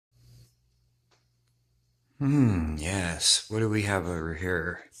Yes. What do we have over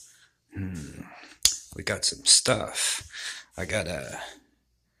here? We got some stuff. I got a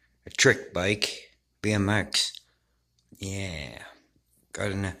trick bike, BMX. Yeah.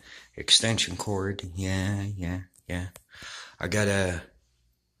 Got an extension cord. Yeah. I got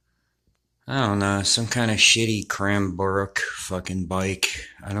I don't know, some kind of shitty Cranbrook fucking bike.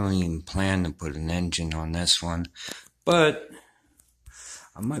 I don't even plan to put an engine on this one. But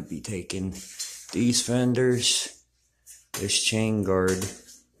I might be taking these fenders, this chain guard,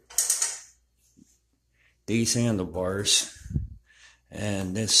 these handlebars,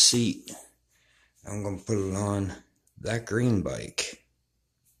 and this seat. I'm gonna put it on that green bike.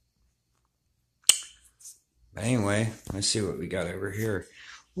 But anyway, let's see what we got over here.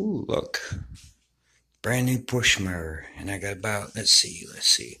 Ooh, look. Brand new push mower. And I got about, let's see.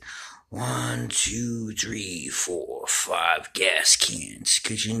 1, 2, 3, 4, 5 gas cans.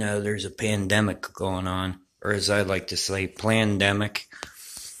 Cause you know there's a pandemic going on. Or as I like to say, plandemic.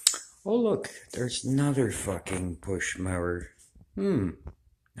 Oh look, there's another fucking push mower.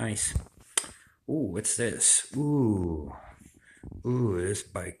 Nice. Ooh, what's this? Ooh, this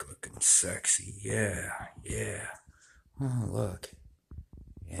bike looking sexy. Yeah. Oh, look.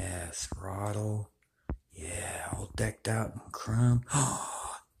 Yeah, throttle. Yeah, all decked out in chrome.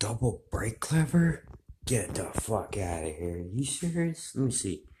 Oh, double brake lever? Get the fuck out of here. You serious? Let me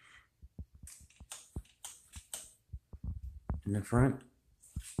see. In the front?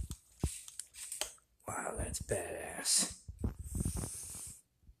 Wow, that's badass.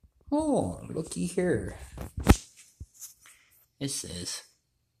 Oh, looky here. It says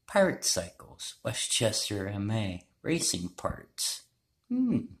Pirate Cycles, Westchester, MA, Racing Parts.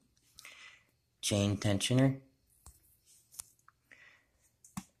 Chain tensioner.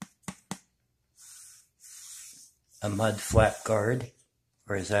 A mud flap guard,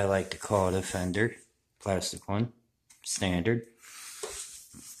 or as I like to call it, a fender. Plastic one. Standard.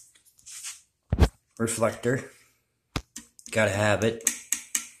 Reflector. Gotta have it.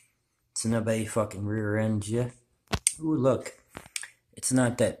 So nobody fucking rear ends you. Ooh, look. It's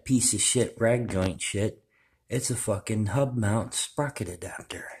not that piece of shit rag joint shit. It's a fucking hub mount sprocket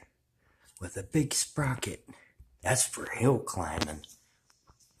adapter. With a big sprocket. That's for hill climbing.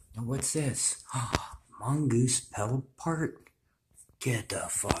 Now what's this? Mongoose pedal part? Get the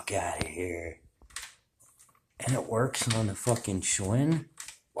fuck out of here. And it works on the fucking Schwinn?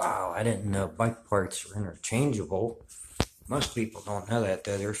 Wow, I didn't know bike parts were interchangeable. Most people don't know that,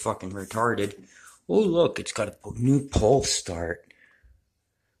 though. They're fucking retarded. Oh, look, it's got a new pole start.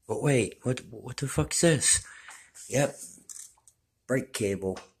 But wait, what the fuck's this? Yep, brake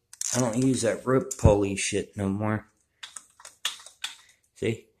cable. I don't use that rope pulley shit no more.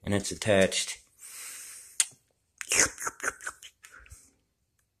 See? And it's attached.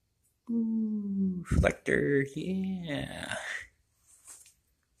 Ooh, reflector, yeah.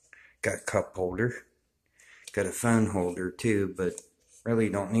 Got a cup holder. Got a phone holder too, but really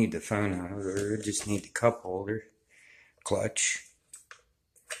don't need the phone holder. Just need the cup holder. Clutch.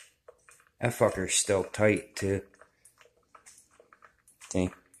 That fucker's still tight too. See?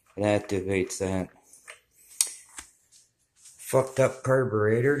 It activates that. Fucked up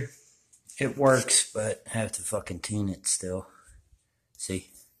carburetor. It works, but I have to fucking tune it still.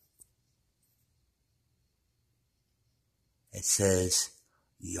 See? It says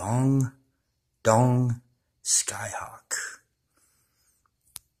Yong Dong Skyhawk.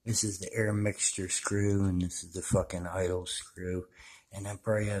 This is the air mixture screw, and this is the fucking idle screw. And I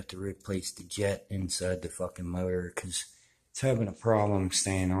probably have to replace the jet inside the fucking motor, because it's having a problem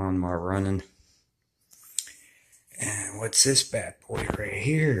staying on while running. And what's this bad boy right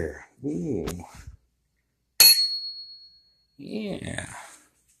here? Ooh. Yeah.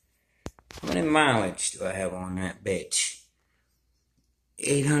 How many mileage do I have on that bitch?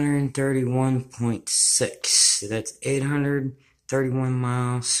 831.6. So that's 831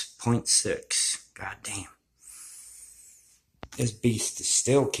 miles, 0.6. God damn. This beast is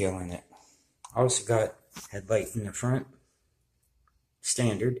still killing it. I also got headlight in the front.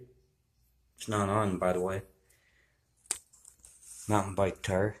 Standard. It's not on, by the way. Mountain bike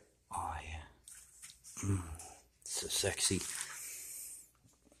tire. Oh, yeah. So sexy.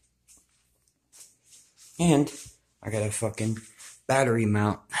 And I got a fucking battery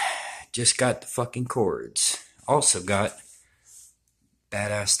mount. Just got the fucking cords. Also got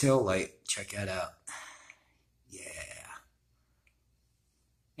badass tail light. Check that out. Yeah.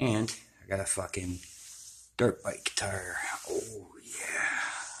 And I got a fucking dirt bike tire. Oh, yeah.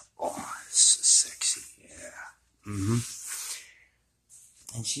 Oh, it's so sexy. Yeah.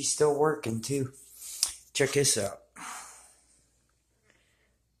 And she's still working too. Check this out.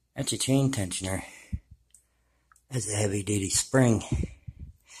 That's a chain tensioner. has a heavy duty spring.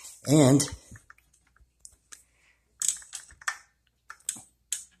 And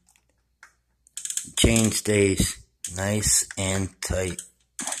the chain stays nice and tight.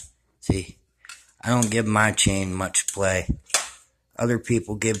 See, I don't give my chain much play. Other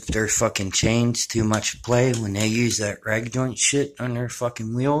people give their fucking chains too much play when they use that rag joint shit on their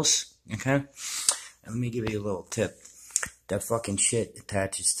fucking wheels, okay? Let me give you a little tip. That fucking shit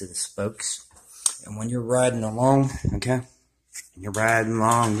attaches to the spokes. And when you're riding along, okay? And you're riding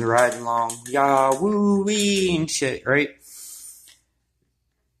along, yah, woo, wee, and shit, right?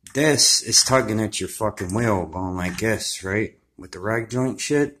 This is tugging at your fucking wheel, going like this, right? With the rag joint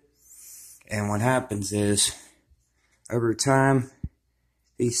shit. And what happens is, over time,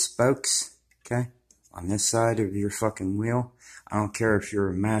 these spokes, okay, on this side of your fucking wheel, I don't care if you're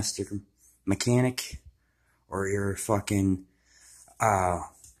a master mechanic or you're a fucking,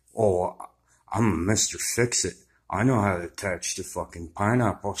 oh, I'm a Mr. Fix-It. I know how to attach the fucking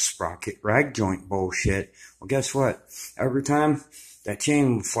pineapple sprocket rag joint bullshit. Well, guess what? Every time that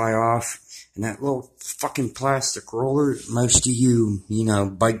chain will fly off, and that little fucking plastic roller, most of you,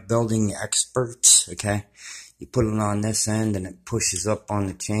 bike building experts, okay, you put it on this end and it pushes up on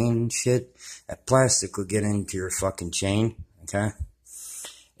the chain and shit. That plastic will get into your fucking chain, okay?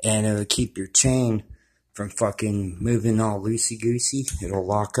 And it'll keep your chain from fucking moving all loosey-goosey. It'll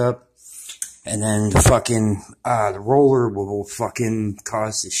lock up. And then the fucking, the roller will fucking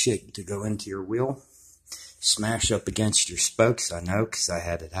cause the shit to go into your wheel. Smash up against your spokes, I know, because I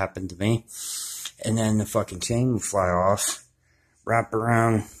had it happen to me. And then the fucking chain will fly off, wrap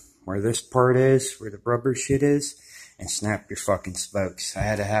around where this part is, where the rubber shit is, and snap your fucking spokes. I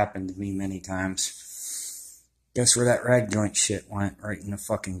had it happen to me many times. Guess where that rag joint shit went? Right in the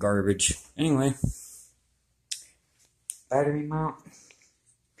fucking garbage. Anyway, battery mount,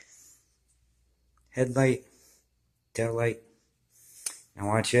 headlight, tail light. Now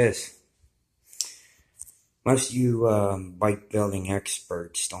watch this. Most of you bike building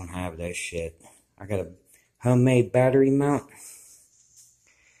experts don't have that shit. I got a homemade battery mount.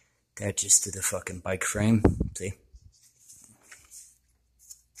 Attaches to the fucking bike frame. See?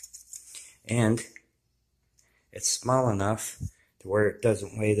 And it's small enough to where it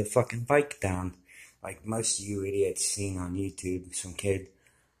doesn't weigh the fucking bike down. Like most of you idiots seen on YouTube. Some kid,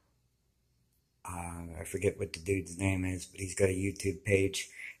 I forget what the dude's name is, but he's got a YouTube page.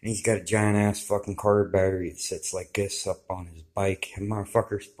 And he's got a giant ass fucking car battery that sits like this up on his bike. And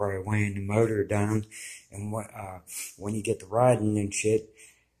motherfucker's probably weighing the motor down. And when you get to riding and shit,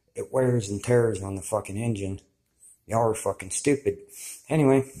 it wears and tears on the fucking engine. Y'all are fucking stupid.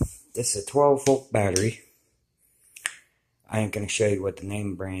 Anyway, this is a 12-volt battery. I ain't gonna show you what the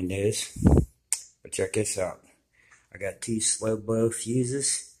name brand is. But check this out. I got 2 slow blow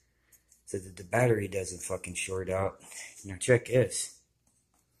fuses so that the battery doesn't fucking short out. Now check this.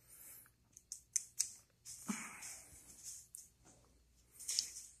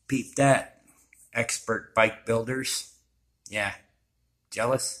 Peep that, expert bike builders. Yeah,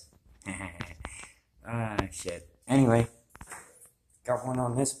 jealous? Ah, shit. Anyway, got one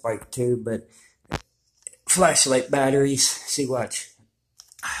on this bike too, but flashlight batteries. See, watch.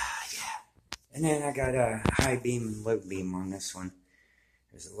 Ah, yeah. And then I got a high beam and low beam on this one.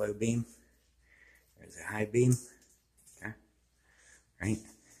 There's a low beam. There's a high beam. Okay. Right?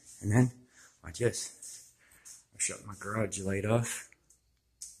 And then, watch this. I'll shut my garage light off.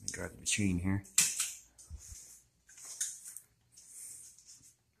 Let me grab the machine here.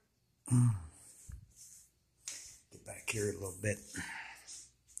 Get back here a little bit.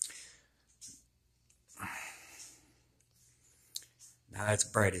 Now that's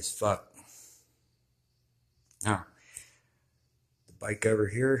bright as fuck. Now, the bike over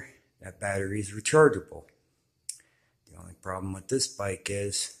here, that battery is rechargeable. The only problem with this bike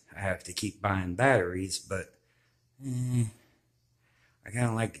is I have to keep buying batteries, but I kind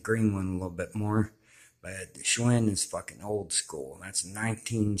of like the green one a little bit more. But the Schwinn is fucking old school. That's a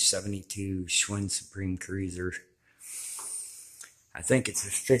 1972 Schwinn Supreme Cruiser. I think it's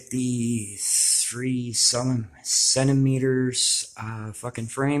a 53 centimeters fucking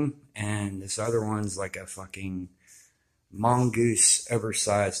frame. And this other one's like a fucking Mongoose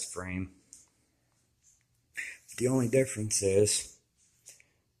Oversized frame. The only difference is,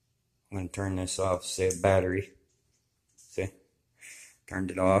 I'm going to turn this off, say a battery. See?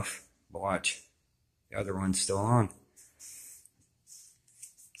 Turned it off. But watch. The other one's still on.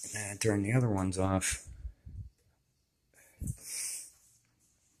 And then I turn the other ones off.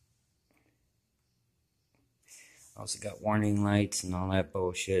 Also got warning lights and all that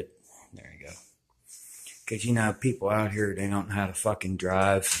bullshit. There you go. Because, people out here, they don't know how to fucking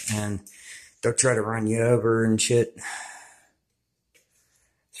drive. And they'll try to run you over and shit.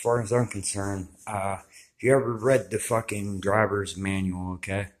 As far as I'm concerned, if you ever read the fucking driver's manual,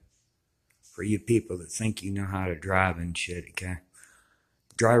 okay? For you people that think you know how to drive and shit, okay?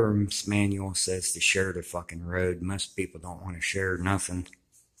 The driver's manual says to share the fucking road. Most people don't want to share nothing.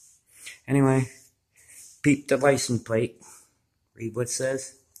 Anyway, peep the license plate. Read what it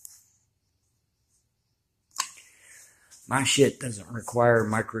says. My shit doesn't require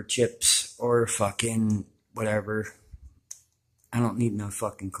microchips or fucking whatever. I don't need no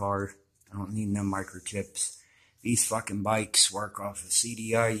fucking car. I don't need no microchips. These fucking bikes work off a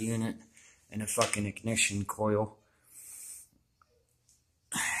CDI unit and a fucking ignition coil.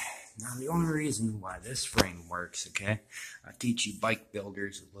 Now, the only reason why this frame works, okay? I teach you bike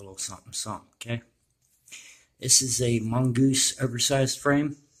builders a little something, something, okay? This is a Mongoose Oversized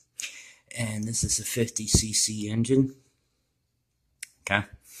frame, and this is a 50cc engine, okay?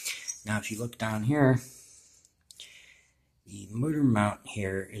 Now, if you look down here, the motor mount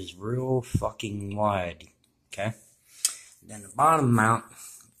here is real fucking wide, okay? Then the bottom mount,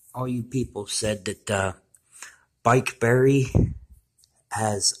 all you people said that BikeBerry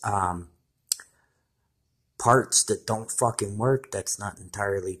has parts that don't fucking work. That's not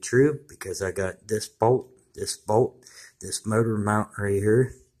entirely true, because I got this bolt, this motor mount right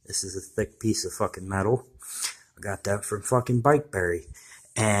here. This is a thick piece of fucking metal. I got that from fucking BikeBerry.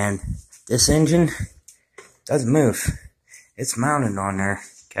 And this engine doesn't move. It's mounted on there,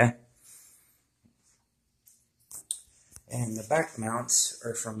 okay? And the back mounts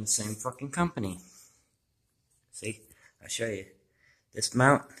are from the same fucking company. See? I'll show you. This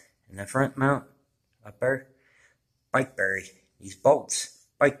mount and the front mount up there, BikeBerry. These bolts,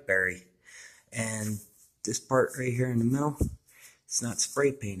 BikeBerry. And this part right here in the middle, it's not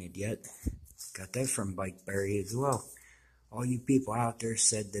spray painted yet. Got that from BikeBerry as well. All you people out there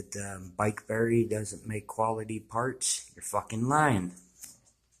said that BikeBerry doesn't make quality parts. You're fucking lying.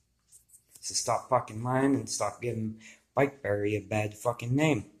 So stop fucking lying and stop giving BikeBerry a bad fucking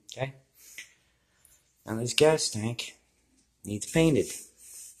name, okay? Now this gas tank needs painted.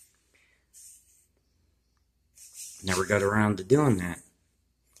 Never got around to doing that.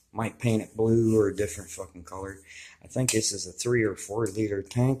 Might paint it blue or a different fucking color. I think this is a 3 or 4 liter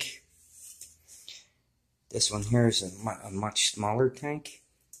tank. This one here is a much smaller tank.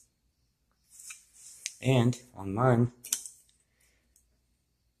 And on mine,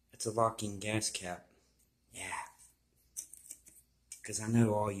 it's a locking gas cap. Yeah. Because I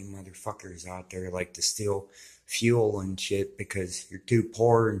know all you motherfuckers out there like to steal fuel and shit because you're too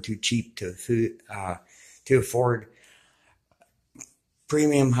poor and too cheap to afford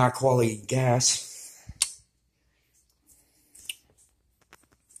premium high quality gas.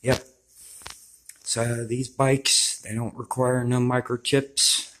 Yep. So these bikes, they don't require no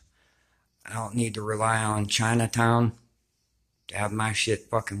microchips. I don't need to rely on Chinatown to have my shit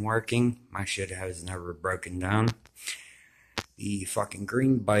fucking working. My shit has never broken down. The fucking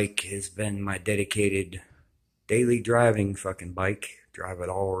green bike has been my dedicated daily driving fucking bike. Drive it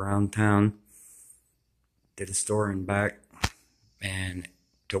all around town, to the store and back, and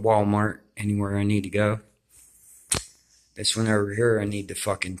to Walmart, anywhere I need to go. This one over here I need to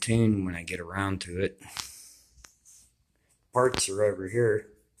fucking tune when I get around to it. Parts are over here.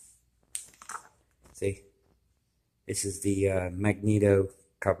 See? This is the magneto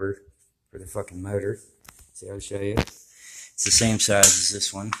cover for the fucking motor. See, I'll show you. It's the same size as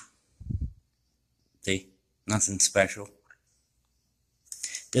this one. See? Nothing special.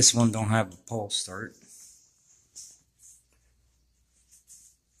 This one don't have a pull start.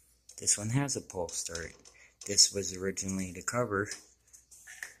 This one has a pull start. This was originally the cover.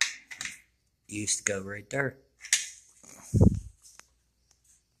 It used to go right there.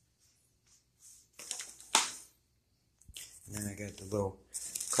 And then I got the little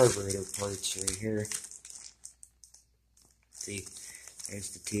carburetor parts right here. See,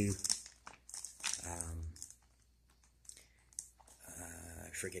 there's the two. I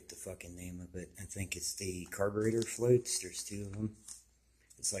forget the fucking name of it. I think it's the carburetor floats. There's 2 of them.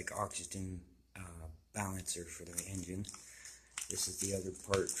 It's like oxygen balancer for the engine. This is the other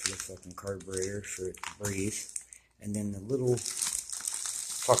part for the fucking carburetor for it to breathe. And then the little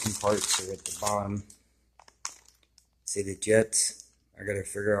fucking parts are at the bottom. See the jets? I gotta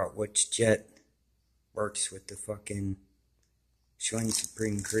figure out which jet works with the fucking Schwinn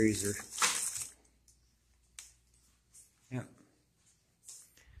Supreme Cruiser. Yeah.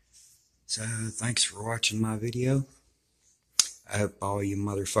 So, thanks for watching my video. I hope all you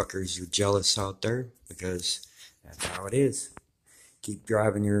motherfuckers are jealous out there, because that's how it is. Keep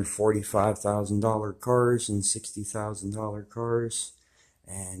driving your $45,000 cars and $60,000 cars,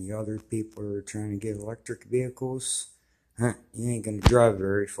 and you other people are trying to get electric vehicles, you ain't gonna drive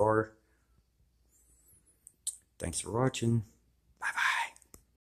very far. Thanks for watching.